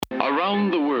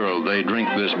Around the world, they drink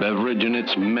this beverage in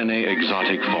its many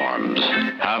exotic forms.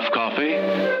 Half coffee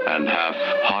and half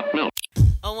hot milk.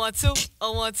 I want to.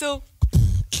 I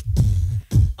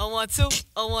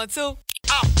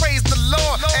praise the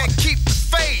Lord and keep the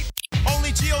faith.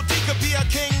 Only G.O.D. could be a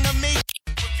king to me.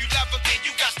 If you love him, then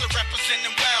you got to represent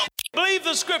him well. Believe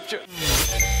the scripture.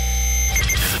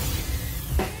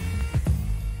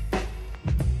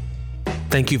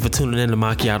 Thank you for tuning in to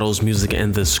Macchiato's Music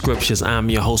and the Scriptures. I'm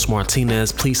your host,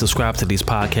 Martinez. Please subscribe to these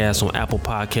podcasts on Apple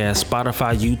Podcasts,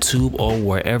 Spotify, YouTube, or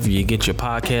wherever you get your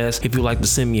podcasts. If you'd like to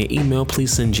send me an email,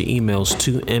 please send your emails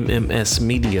to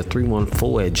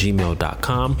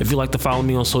mmsmedia314@gmail.com. If you'd like to follow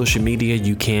me on social media,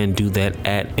 you can do that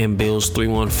at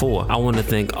mbills314. I want to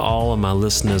thank all of my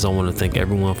listeners. I want to thank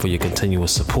everyone for your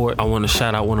continuous support. I want to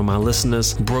shout out one of my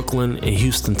listeners, Brooklyn in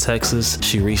Houston, Texas.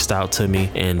 She reached out to me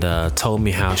and told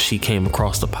me how she came across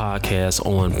the podcast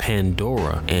on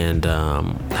Pandora and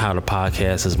how the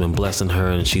podcast has been blessing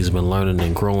her and she's been learning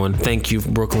and growing. Thank you,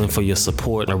 Brooklyn, for your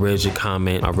support. I read your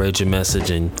comment, I read your message,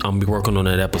 and I'm be working on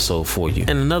that episode for you.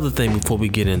 And another thing before we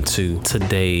get into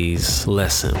today's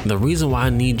lesson, the reason why I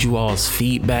need you all's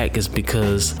feedback is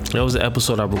because there was an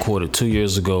episode I recorded 2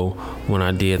 years ago when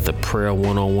I did the Prayer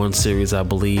 101 series, I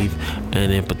believe,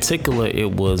 and in particular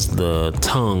it was the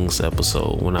tongues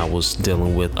episode when I was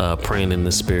dealing with praying in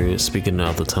the spirit, speaking in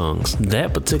other tongues.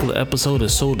 That particular episode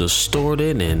is so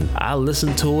distorted, and I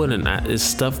listened to it and it's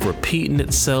stuff repeating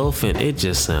itself and it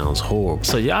just sounds horrible.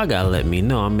 So y'all gotta let me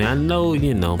know. I mean, I know,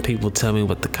 people tell me,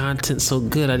 but the content's so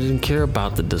good I didn't care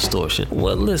about the distortion.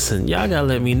 Well, listen, y'all gotta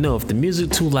let me know. If the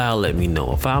music too loud, let me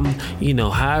know. If I'm,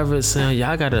 however it sounds,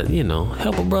 y'all gotta,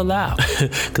 help a brother out.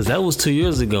 Cause that was 2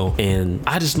 years ago and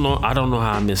I don't know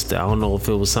how I missed it. I don't know if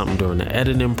it was something during the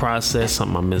editing process,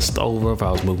 something I missed over, if I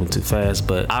was moving too fast,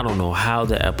 but I don't know how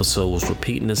the episode was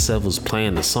repeating itself, was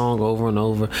playing the song over and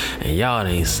over, and y'all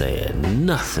ain't saying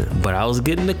nothing. But I was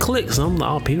getting the clicks.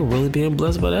 People really being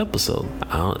blessed by the episode.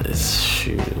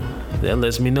 Shoot. That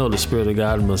lets me know the Spirit of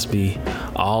God must be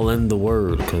all in the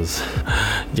Word, because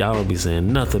y'all don't be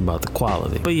saying nothing about the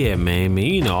quality. But yeah,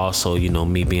 man, also,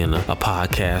 me being a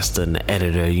podcaster and the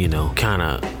editor, kind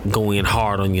of going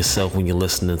hard on yourself when you're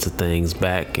listening to things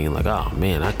back and you're like, oh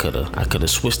man, I could have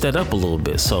switched that up a little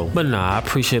bit. So, but I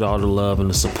appreciate all the love and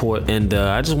the support. And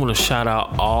I just want to shout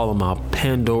out all of my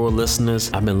Pandora listeners.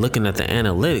 I've been looking at the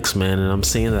analytics, man, and I'm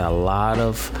seeing that a lot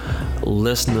of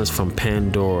listeners from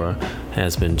Pandora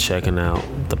has been checking out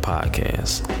the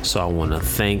podcast. So I want to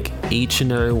thank each and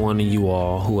every one of you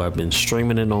all who have been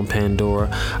streaming it on Pandora.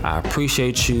 I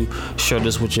appreciate you. Share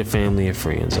this with your family and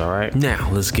friends, all right? Now,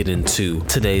 let's get into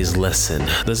today's lesson.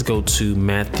 Let's go to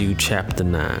Matthew chapter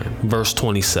 9, verse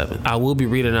 27. I will be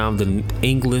reading out of the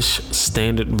English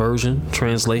Standard Version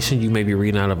translation. You may be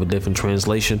reading out of a different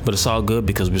translation, but it's all good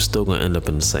because we're still going to end up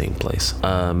in the same place.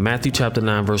 Matthew chapter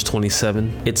 9, verse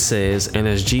 27, it says, "And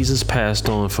as Jesus passed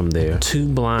on from there, 2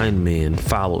 blind men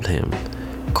followed him,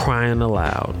 crying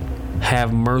aloud,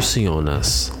 'Have mercy on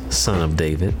us, Son of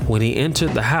David.' When he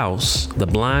entered the house, the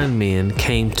blind men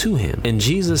came to him, and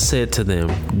Jesus said to them,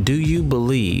 'Do you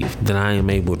believe that I am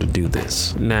able to do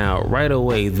this?'" Now, right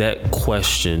away, that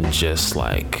question just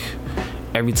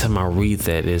every time I read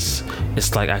that, it's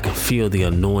like I can feel the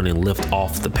anointing lift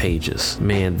off the pages.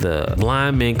 Man, the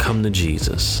blind men come to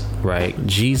Jesus, right?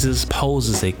 Jesus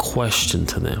poses a question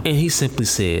to them, and he simply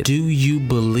said, "Do you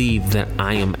believe that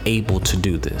I am able to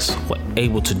do this?" What?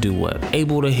 Able to do what?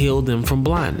 Able to heal them from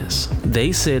blindness.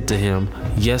 They said to him,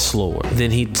 "Yes, Lord."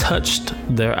 Then he touched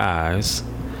their eyes,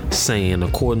 saying,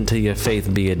 "According to your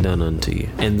faith be it done unto you."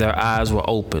 And their eyes were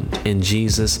opened, and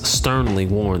Jesus sternly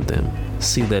warned them,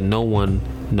 "See that no one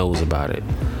knows about it."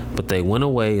 But they went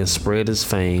away and spread his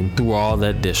fame through all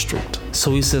that district.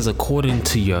 So he says, according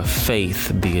to your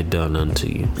faith be it done unto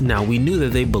you. Now we knew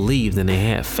that they believed and they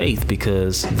had faith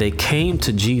because they came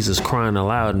to Jesus crying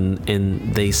aloud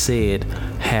and they said,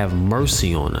 "Have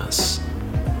mercy on us."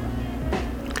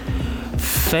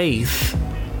 Faith,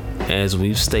 as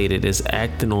we've stated, is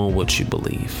acting on what you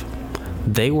believe.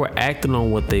 They were acting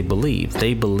on what they believed.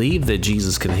 They believed that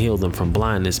Jesus can heal them from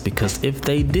blindness because if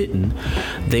they didn't,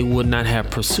 they would not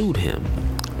have pursued him.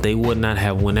 They would not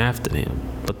have went after him.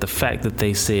 But the fact that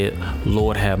they said,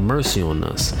 "Lord, have mercy on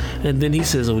us." And then he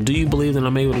says, "Oh, do you believe that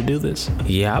I'm able to do this?"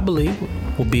 "Yeah, I believe."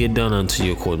 "Will be it done unto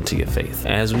you according to your faith."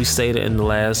 As we stated in the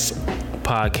last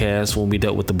podcast when we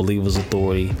dealt with the believer's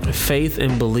authority, faith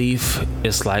and belief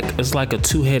is like a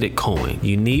two-headed coin.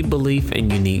 You need belief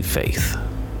and you need faith.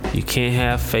 You can't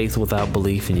have faith without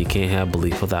belief, and you can't have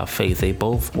belief without faith. They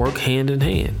both work hand in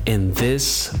hand. And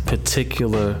this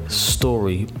particular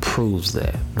story proves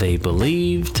that. They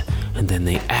believed, and then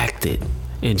they acted,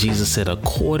 And Jesus said,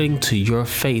 according to your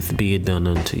faith be it done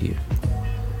unto you.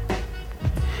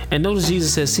 And notice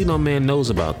Jesus says, see, no man knows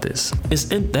about this.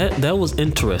 That was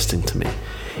interesting to me.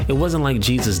 It wasn't like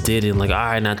Jesus did it like, all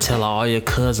right, now tell all your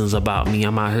cousins about me.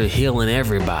 I'm out here healing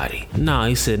everybody. No,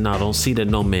 he said, no, don't see that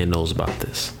no man knows about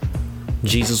this.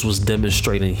 Jesus was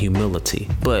demonstrating humility.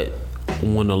 But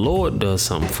when the Lord does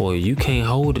something for you, you can't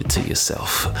hold it to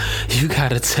yourself. You got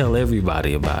to tell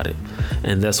everybody about it.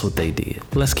 And that's what they did.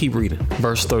 Let's keep reading.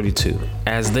 Verse 32.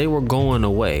 As they were going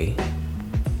away,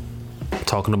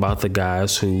 talking about the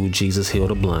guys who Jesus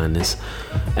healed of blindness.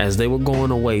 As they were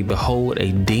going away, behold, a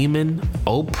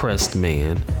demon-oppressed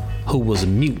man who was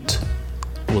mute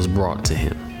was brought to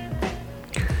him.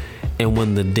 And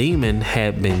when the demon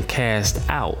had been cast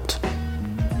out,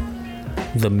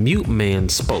 the mute man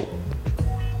spoke,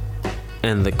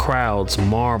 and the crowds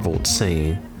marveled,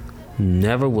 saying,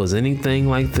 never was anything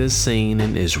like this seen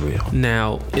in Israel.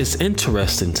 Now, it's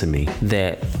interesting to me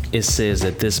that it says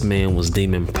that this man was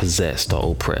demon possessed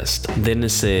or oppressed. Then it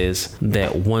says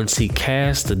that once he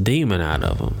cast the demon out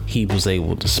of him, he was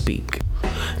able to speak.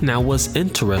 Now, what's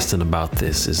interesting about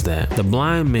this is that the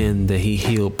blind men that he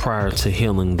healed prior to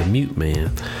healing the mute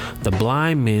man, the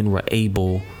blind men were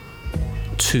able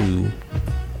to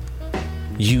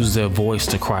use their voice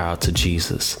to cry out to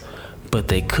Jesus, but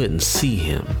they couldn't see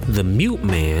him. The mute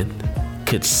man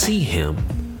could see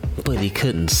him, but he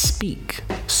couldn't speak.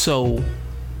 So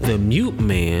the mute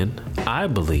man, I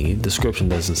believe, the scripture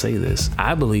doesn't say this,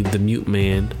 I believe the mute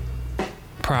man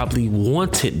probably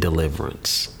wanted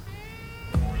deliverance,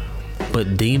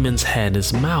 but demons had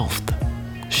his mouth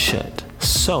shut.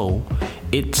 So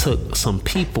it took some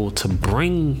people to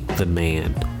bring the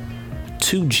man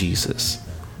to Jesus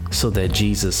so that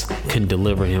Jesus can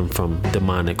deliver him from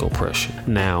demonic oppression.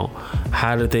 Now,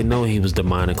 how did they know he was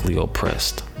demonically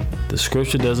oppressed? The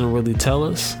scripture doesn't really tell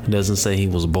us. It doesn't say he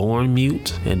was born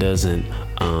mute. It doesn't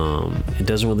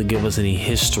really give us any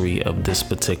history of this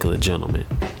particular gentleman.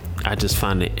 I just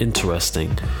find it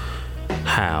interesting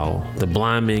how the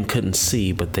blind man couldn't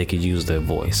see, but they could use their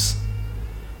voice.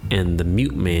 And the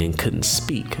mute man couldn't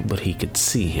speak, but he could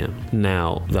see him.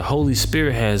 Now, the Holy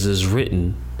Spirit has this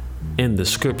written in the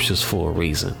scriptures for a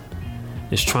reason.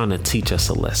 It's trying to teach us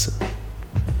a lesson.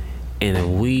 And if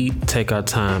we take our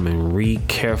time and read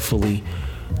carefully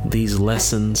these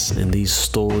lessons and these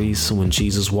stories when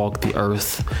Jesus walked the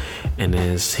earth and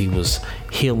as he was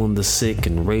healing the sick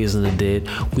and raising the dead,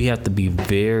 we have to be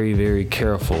very, very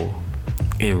careful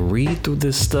and read through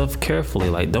this stuff carefully.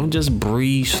 Like, don't just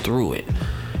breeze through it.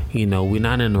 You know, we're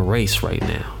not in a race right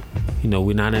now. You know,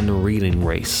 we're not in a reading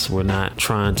race. We're not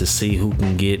trying to see who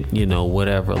can get,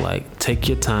 whatever. Like, take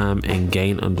your time and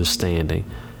gain understanding.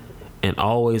 And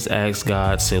always ask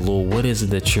God, say, Lord, what is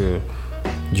it that you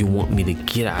want me to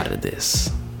get out of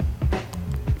this?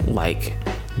 Like,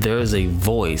 there is a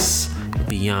voice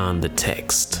beyond the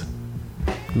text.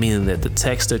 Meaning that the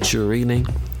text that you're reading,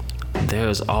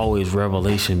 there's always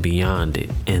revelation beyond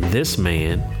it. And this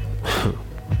man,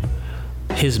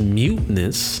 his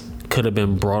muteness could have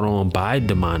been brought on by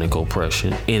demonic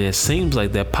oppression. And it seems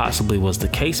like that possibly was the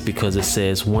case because it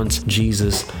says once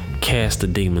Jesus cast the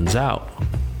demons out,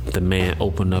 the man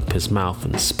opened up his mouth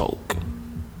and spoke.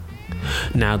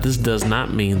 Now, this does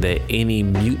not mean that any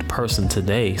mute person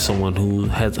today, someone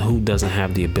who doesn't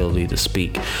have the ability to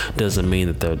speak, doesn't mean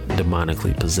that they're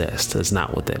demonically possessed. That's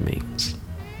not what that means.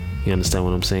 You understand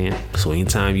what I'm saying? So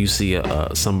anytime you see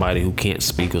somebody who can't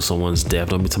speak or someone's deaf,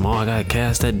 don't be telling them, I gotta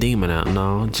cast that demon out.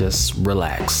 No, just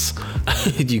relax.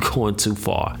 You're going too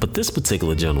far. But this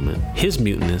particular gentleman, his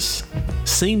muteness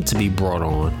seemed to be brought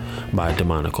on by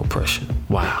demonic oppression.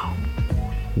 Wow.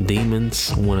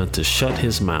 Demons wanted to shut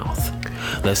his mouth.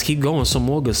 Let's keep going. Some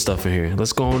more good stuff in here.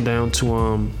 Let's go on down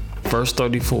to verse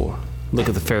 34. Look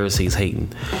at the Pharisees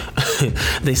hating.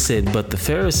 They said, but the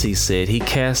Pharisees said he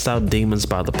cast out demons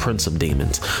by the prince of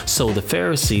demons. So the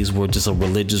Pharisees were just a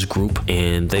religious group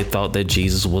and they thought that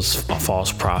Jesus was a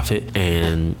false prophet.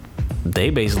 And they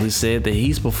basically said that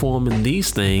he's performing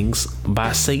these things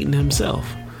by Satan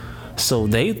himself. So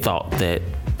they thought that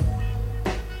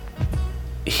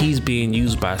he's being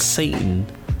used by Satan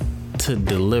to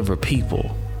deliver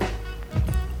people.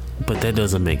 But that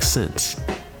doesn't make sense.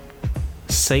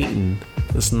 Satan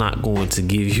is not going to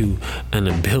give you an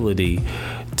ability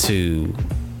to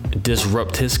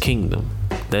disrupt his kingdom.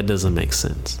 That doesn't make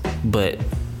sense. But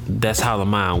that's how the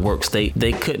mind works. They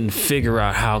couldn't figure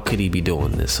out how could he be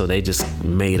doing this, so they just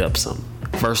made up some.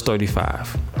 Verse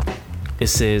 35. It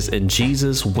says, and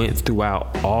Jesus went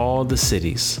throughout all the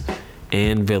cities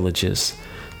and villages,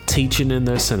 teaching in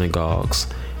their synagogues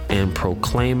and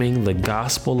proclaiming the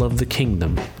gospel of the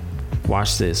kingdom.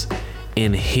 Watch this.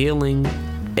 in healing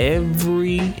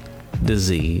every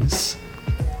disease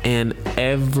and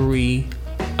every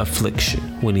affliction.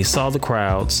 When he saw the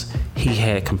crowds, he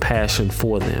had compassion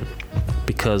for them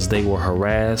because they were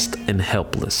harassed and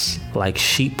helpless, like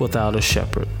sheep without a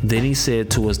shepherd. Then he said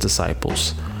to his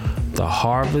disciples, "The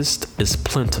harvest is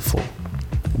plentiful,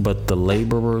 but the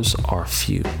laborers are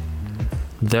few.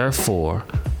 Therefore,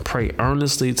 pray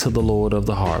earnestly to the Lord of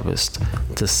the harvest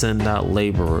to send out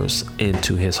laborers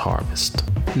into his harvest."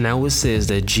 Now it says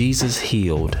that Jesus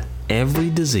healed every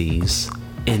disease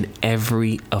and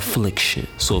every affliction.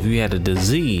 So if you had a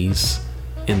disease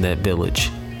in that village,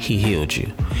 he healed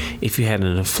you. If you had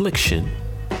an affliction,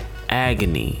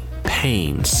 agony,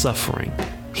 pain, suffering,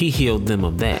 he healed them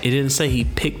of that. It didn't say he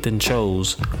picked and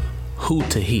chose who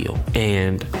to heal.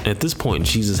 And at this point,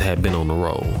 Jesus had been on the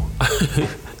roll.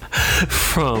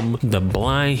 From the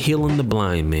blind, healing the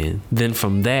blind man. Then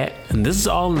from that, and this is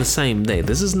all in the same day.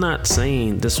 This is not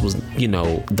saying this was,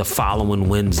 the following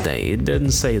Wednesday. It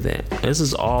doesn't say that. This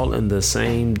is all in the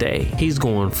same day. He's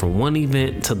going from one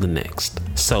event to the next.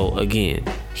 So again,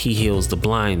 he heals the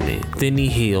blind man. Then he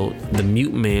healed the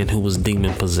mute man who was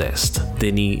demon possessed.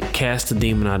 Then he cast the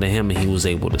demon out of him and he was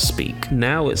able to speak.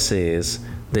 Now it says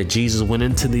that Jesus went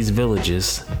into these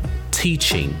villages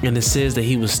teaching, and it says that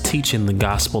he was teaching the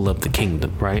gospel of the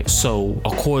kingdom, right? So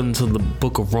according to the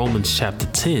book of Romans chapter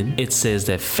 10, it says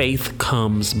that faith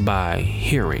comes by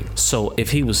hearing. So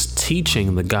if he was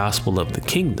teaching the gospel of the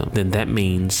kingdom, then that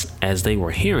means as they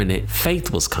were hearing it,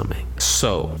 faith was coming.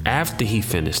 So after he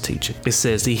finished teaching, it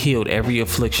says he healed every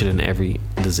affliction and every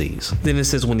disease. Then it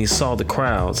says when he saw the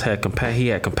crowds, he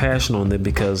had compassion on them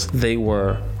because they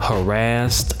were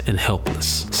harassed and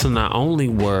helpless. So not only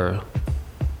were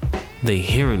they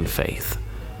hearing faith,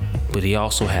 but he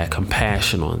also had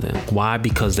compassion on them. Why?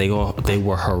 Because they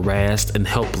were harassed and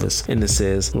helpless. And it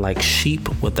says, like sheep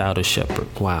without a shepherd.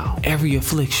 Wow. Every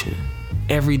affliction,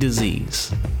 every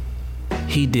disease,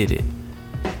 he did it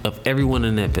of everyone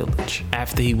in that village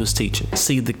after he was teaching.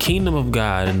 See, the kingdom of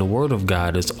God and the word of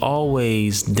God is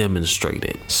always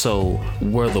demonstrated. So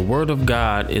where the word of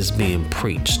God is being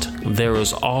preached, there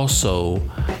is also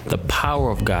the power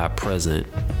of God present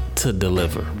to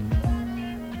deliver.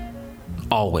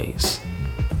 Always.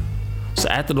 So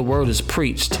after the word is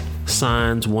preached,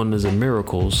 signs, wonders, and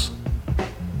miracles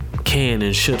can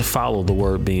and should follow the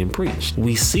word being preached.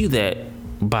 We see that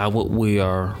by what we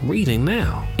are reading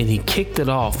now. And he kicked it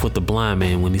off with the blind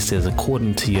man when he says,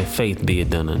 "According to your faith be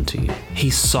it done unto you." He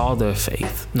saw their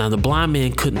faith. Now the blind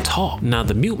man couldn't talk. Now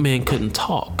the mute man couldn't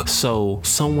talk. So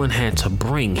someone had to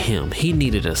bring him. He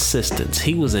needed assistance.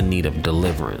 He was in need of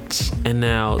deliverance. And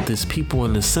now these people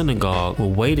in the synagogue were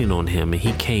waiting on him, and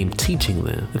he came teaching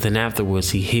them. And then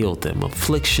afterwards he healed them,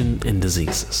 affliction and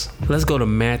diseases. Let's go to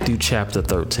Matthew chapter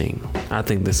 13. I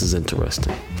think this is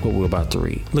interesting, what we're about to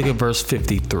read. Look at verse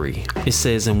 53. It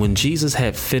says, "And when Jesus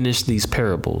had finished these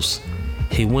parables,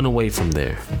 he went away from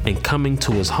there, and coming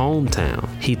to his hometown,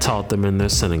 he taught them in their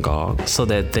synagogue, so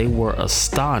that they were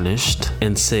astonished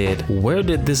and said, 'Where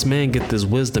did this man get this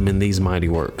wisdom and these mighty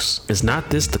works? Is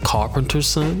not this the carpenter's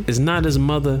son? Is not his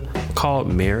mother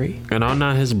called Mary? And are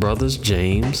not his brothers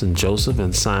James and Joseph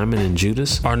and Simon and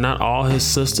Judas? Are not all his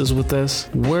sisters with us?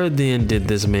 Where then did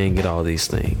this man get all these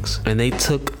things?' And they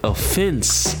took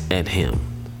offense at him.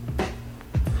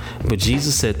 But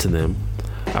Jesus said to them,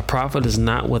 'A prophet is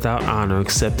not without honor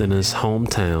except in his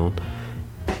hometown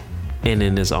and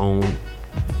in his own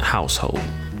household.'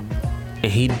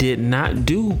 And he did not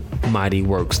do mighty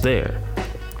works there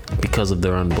because of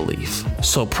their unbelief."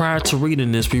 So prior to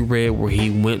reading this, we read where he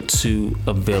went to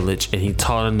a village and he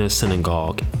taught in their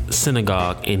synagogue,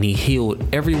 and he healed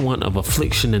everyone of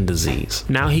affliction and disease.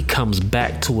 Now he comes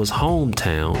back to his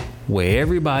hometown where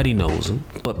everybody knows him,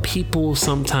 but people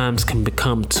sometimes can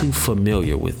become too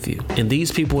familiar with you. And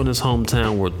these people in his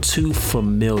hometown were too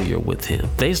familiar with him.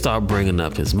 They start bringing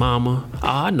up his mama. "Oh,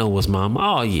 I know his mama.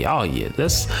 Oh yeah.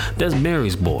 That's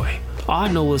Mary's boy. Oh, I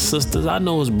know his sisters. I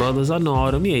know his brothers. I know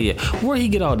all them. Yeah. Where he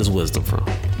get all this wisdom from?"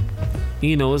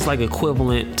 It's like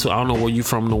equivalent to, I don't know where you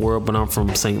from in the world, but I'm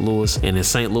from St. Louis. And in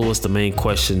St. Louis, the main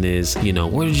question is,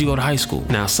 where did you go to high school?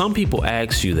 Now, some people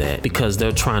ask you that because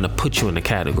they're trying to put you in a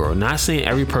category. Not saying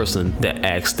every person that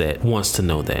asks that wants to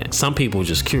know that. Some people are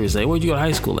just curious, like, where'd you go to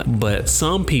high school at? But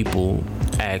some people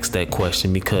ask that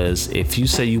question because if you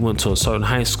say you went to a certain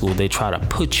high school, they try to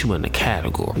put you in a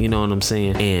category. You know what I'm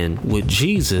saying? And with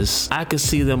Jesus, I could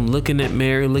see them looking at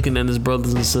Mary, looking at his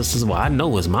brothers and sisters. Well, I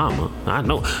know his mama. I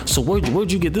know. So where'd you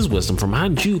where'd you get this wisdom from? How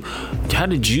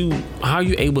are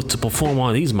you able to perform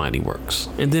all these mighty works?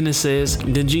 And then it says,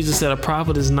 then Jesus said, a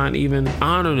prophet is not even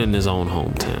honored in his own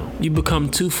hometown. You become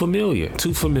too familiar.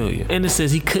 And it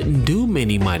says he couldn't do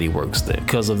many mighty works there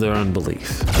because of their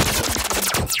unbelief.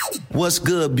 What's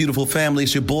good, beautiful family?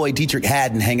 It's your boy Dietrich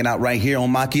Haddon hanging out right here on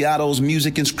Macchiato's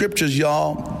Music and Scriptures,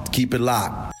 y'all. Keep it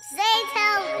locked. Zay,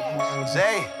 tell me.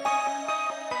 Zay,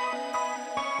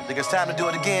 I think it's time to do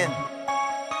it again.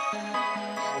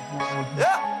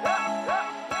 Yeah.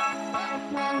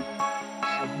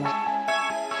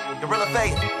 Gorilla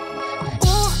Faith.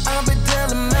 Ooh, I've been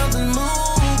telling mountain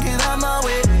move, get out my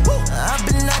way. I've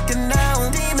been knocking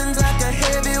down demons like a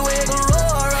heavyweight. The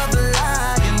roar of the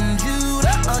lion,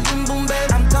 Judah, in Bombay.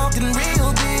 I'm talking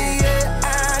real big, yeah.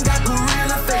 I got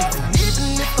gorilla faith.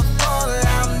 Even if I fall,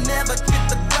 I'll never hit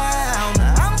the ground.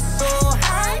 I'm so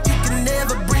high, you can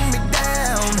never bring me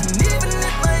down. And even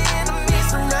if my enemies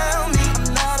surround me, I'm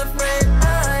not afraid.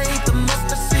 I ain't the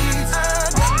mustard seeds.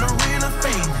 I got gorilla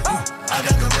faith. I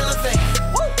got gorilla faith.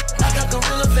 I got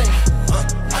gorilla faith.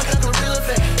 I got gorilla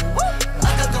faith.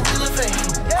 I got gorilla faith.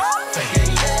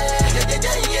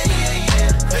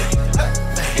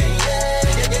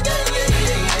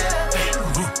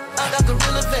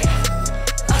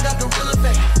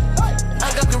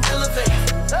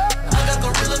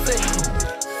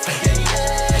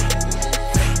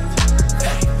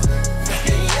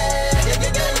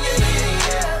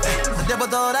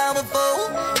 Thought I would fall,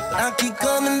 but I keep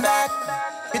coming back.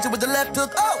 Hit you with the left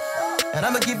hook, and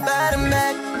I'ma keep fighting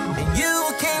back. And you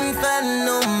can't find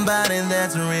nobody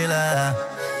that's realer,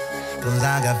 cause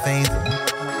I got faith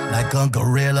like a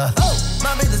gorilla.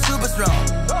 My faith is super strong,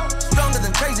 stronger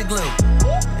than crazy glue.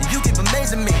 And you keep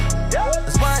amazing me,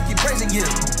 that's why I keep praising you.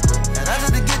 And I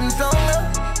just been getting stronger,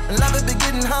 and life has been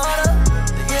getting harder.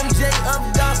 The MJ of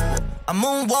gospel, I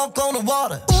moonwalk on the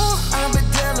water. Ooh, I've been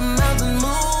telling mountains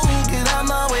move.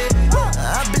 My way.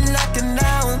 I've been knocking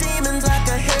down demons like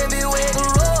a heavyweight. The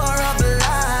roar of the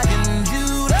lion,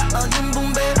 Judah, in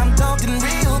Bombay. I'm talking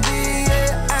real big,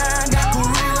 yeah. I got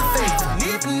gorilla faith. And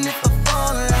even if I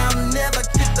fall, I'll never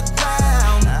hit the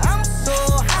ground. I'm so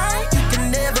high, you can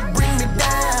never bring me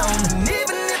down. And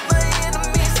even if my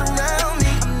enemies surround me,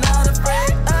 I'm not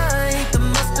afraid. I ain't the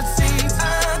mustard seeds.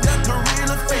 I got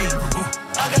gorilla faith.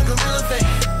 I got gorilla faith.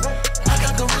 I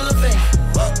got gorilla faith.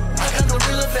 I got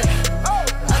gorilla faith.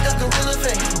 Gorilla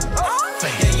faith.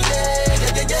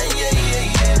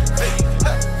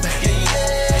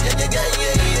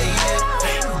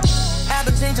 I've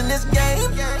been changing this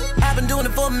game. I've been doing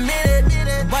it for a minute.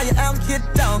 While you're out here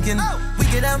talking, we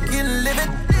get out here living.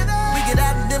 We get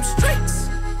out in them streets.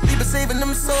 We been saving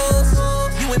them souls.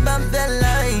 You ain't about that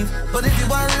life, but if you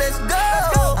want, let's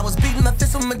go. I was beating my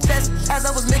fist on my chest as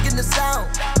I was making the sound.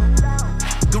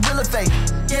 Gorilla faith.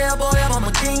 Yeah, boy, I'm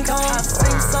a King Kong. I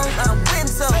sing songs, I win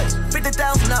songs.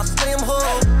 50,000, I'll slay them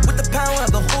whole. With the power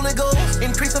of the Holy Ghost,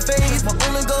 increase the faith, my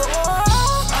only goal.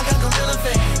 I got gorilla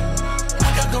faith.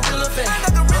 I got gorilla faith. I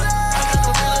got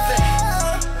gorilla faith.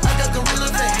 I got gorilla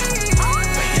faith.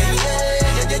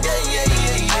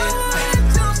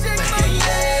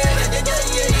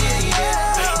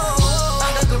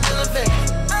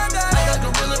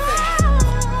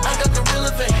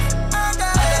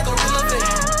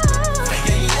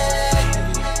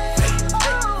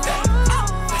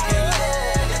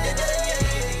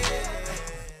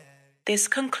 This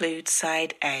concludes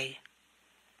Side A.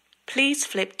 Please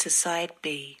flip to Side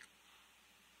B.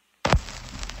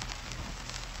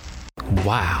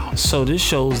 Wow. So this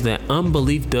shows that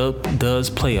unbelief does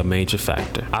play a major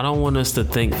factor. I don't want us to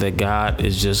think that God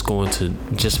is just going to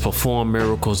just perform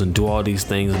miracles and do all these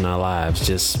things in our lives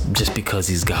just because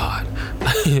he's God.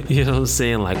 You know what I'm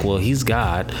saying? Like, well, he's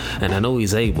God and I know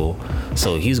he's able,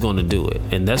 so he's going to do it.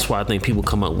 And that's why I think people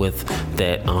come up with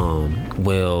that,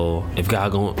 well, if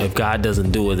God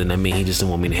doesn't do it, then that means he just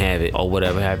didn't want me to have it or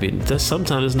whatever have you. That's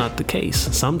sometimes it's not the case.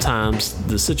 Sometimes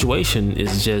the situation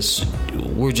is just,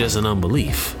 we're just in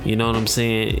unbelief. You know what I'm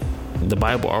saying? The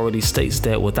Bible already states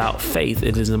that without faith,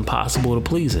 it is impossible to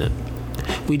please him.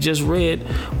 We just read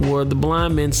where the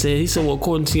blind man said, he said, well,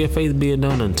 according to your faith be it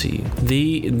done unto you.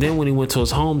 Then when he went to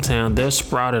his hometown, they're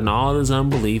sprouting all his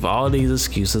unbelief, all these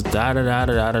excuses,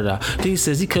 Then he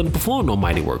says he couldn't perform no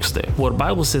mighty works there. Well, the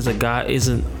Bible says that God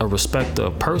isn't a respecter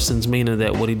of persons, meaning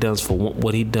that what he done for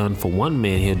one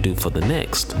man, he'll do for the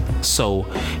next. So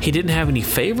he didn't have any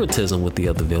favoritism with the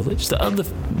other village. The other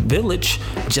village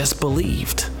just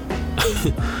believed.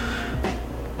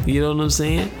 You know what I'm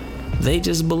saying? They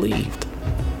just believed.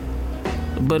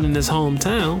 But in his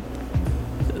hometown,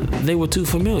 they were too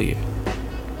familiar.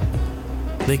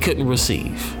 They couldn't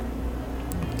receive.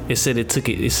 It said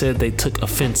they took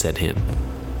offense at him.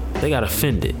 They got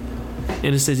offended.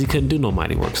 And it says he couldn't do no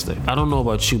mighty works there. I don't know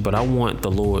about you, but I want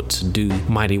the Lord to do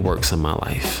mighty works in my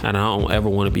life. And I don't ever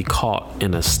want to be caught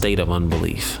in a state of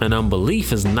unbelief. And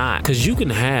unbelief is not, because you can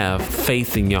have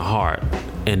faith in your heart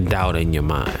and doubt in your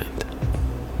mind.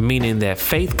 Meaning that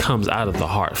faith comes out of the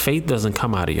heart. Faith doesn't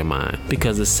come out of your mind,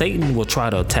 because Satan will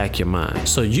try to attack your mind.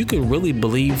 So you can really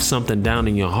believe something down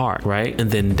in your heart, right?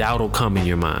 And then doubt will come in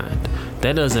your mind.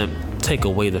 That doesn't take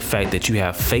away the fact that you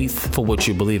have faith for what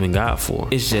you believe in God for.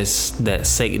 It's just that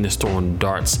Satan is throwing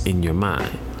darts in your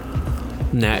mind.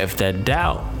 Now, if that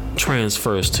doubt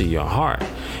transfers to your heart,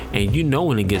 and you know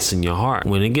when it gets in your heart,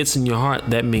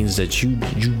 that means that you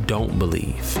don't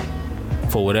believe.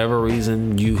 For whatever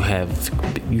reason, you have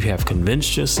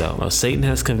convinced yourself, or Satan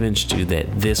has convinced you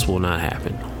that this will not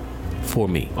happen for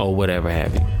me, or whatever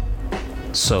have you.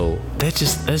 So that's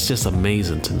just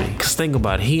amazing to me. Because think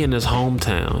about it, he in his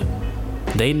hometown,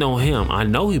 they know him. I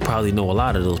know he probably know a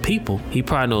lot of those people. He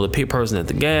probably know the person at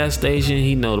the gas station.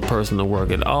 He know the person that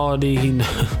work at Aldi. He know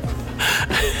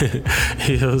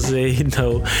you know what I'm saying?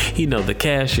 He know the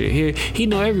cashier here. He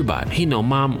know everybody. He know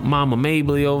Mama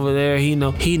Mabley over there. He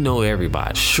know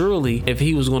everybody. Surely, if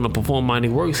he was going to perform mighty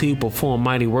works, he would perform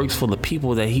mighty works for the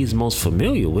people that he's most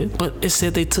familiar with. But it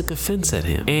said they took offense at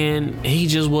him, and he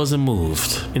just wasn't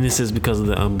moved. And it says because of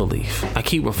the unbelief. I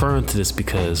keep referring to this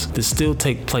because this still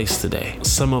takes place today.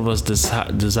 Some of us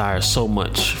desire so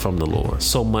much from the Lord,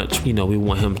 so much, we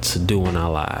want him to do in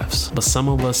our lives. But some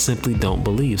of us simply don't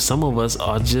believe. Some of us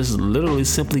are just literally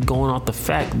simply going off the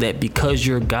fact that because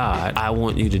you're God, I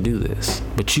want you to do this.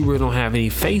 But you really don't have any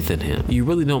faith in him. You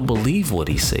really don't believe what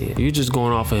he said. You're just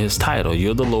going off of his title.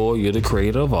 You're the Lord. You're the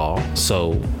creator of all.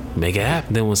 So make it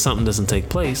happen. Then when something doesn't take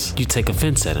place, you take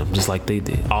offense at him, just like they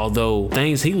did. Although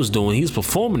things he was doing, he was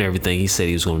performing everything he said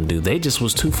he was going to do. They just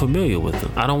was too familiar with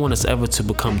him. I don't want us ever to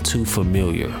become too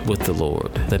familiar with the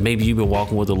Lord. That maybe you've been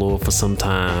walking with the Lord for some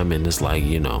time, and it's like,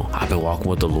 I've been walking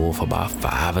with the Lord for about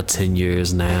 5 or 10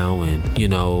 years now, and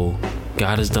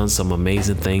God has done some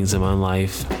amazing things in my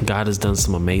life.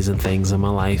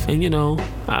 And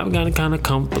I've gotten kind of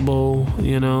comfortable.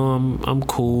 I'm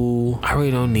cool. I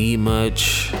really don't need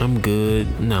much. I'm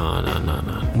good.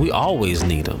 No. We always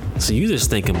need him. So you just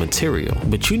thinking material,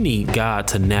 but you need God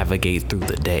to navigate through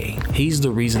the day. He's the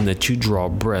reason that you draw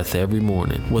breath every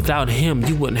morning. Without him,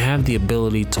 you wouldn't have the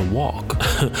ability to walk.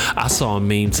 I saw a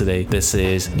meme today that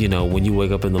says, when you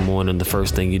wake up in the morning, the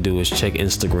first thing you do is check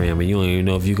Instagram, and you don't even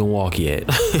know if you can walk yet.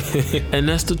 And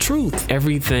that's the truth.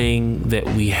 Everything that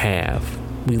we have,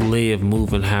 we live,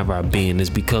 move, and have our being is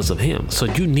because of him. So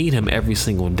you need him every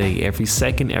single day, every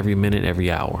second, every minute, every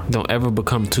hour. Don't ever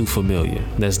become too familiar.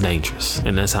 That's dangerous.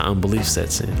 And that's how unbelief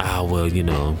sets in.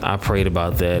 I prayed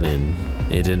about that and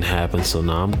it didn't happen, so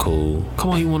now I'm cool. Come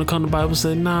on, you want to come to Bible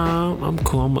study? Nah, I'm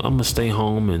cool. I'm going to stay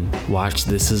home and watch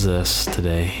This Is Us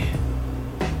today.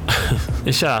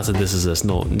 And shout out to This Is Us.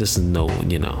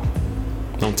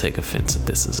 Don't take offense at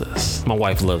This Is Us. My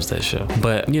wife loves that show.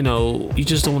 But, you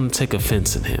just don't want to take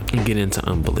offense in him and get into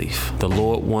unbelief. The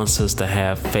Lord wants us to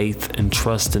have faith and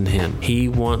trust in him. He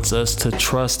wants us to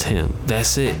trust him.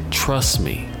 That's it. Trust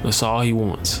me. That's all he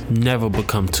wants. Never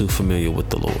become too familiar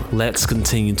with the Lord. Let's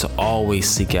continue to always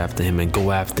seek after him and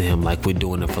go after him like we're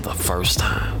doing it for the first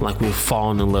time. Like we're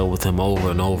falling in love with him over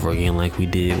and over again like we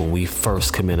did when we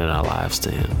first committed our lives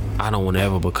to him. I don't want to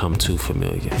ever become too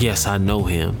familiar. Yes, I know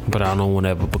him, but I don't want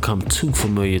to ever become too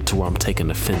familiar to where I'm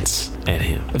taking offense at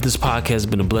him. If this podcast has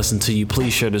been a blessing to you,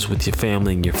 please share this with your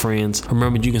family and your friends.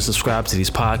 Remember, you can subscribe to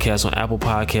these podcasts on Apple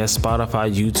Podcasts,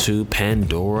 Spotify, YouTube,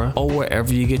 Pandora, or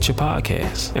wherever you get your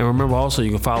podcasts. And remember also,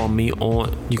 you can follow me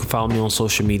on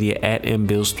social media at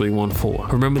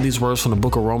mbills314. Remember these words from the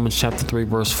book of Romans chapter 3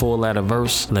 verse 4, latter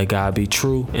verse, let God be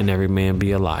true and every man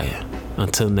be a liar.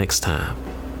 Until next time,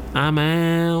 I'm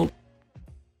out.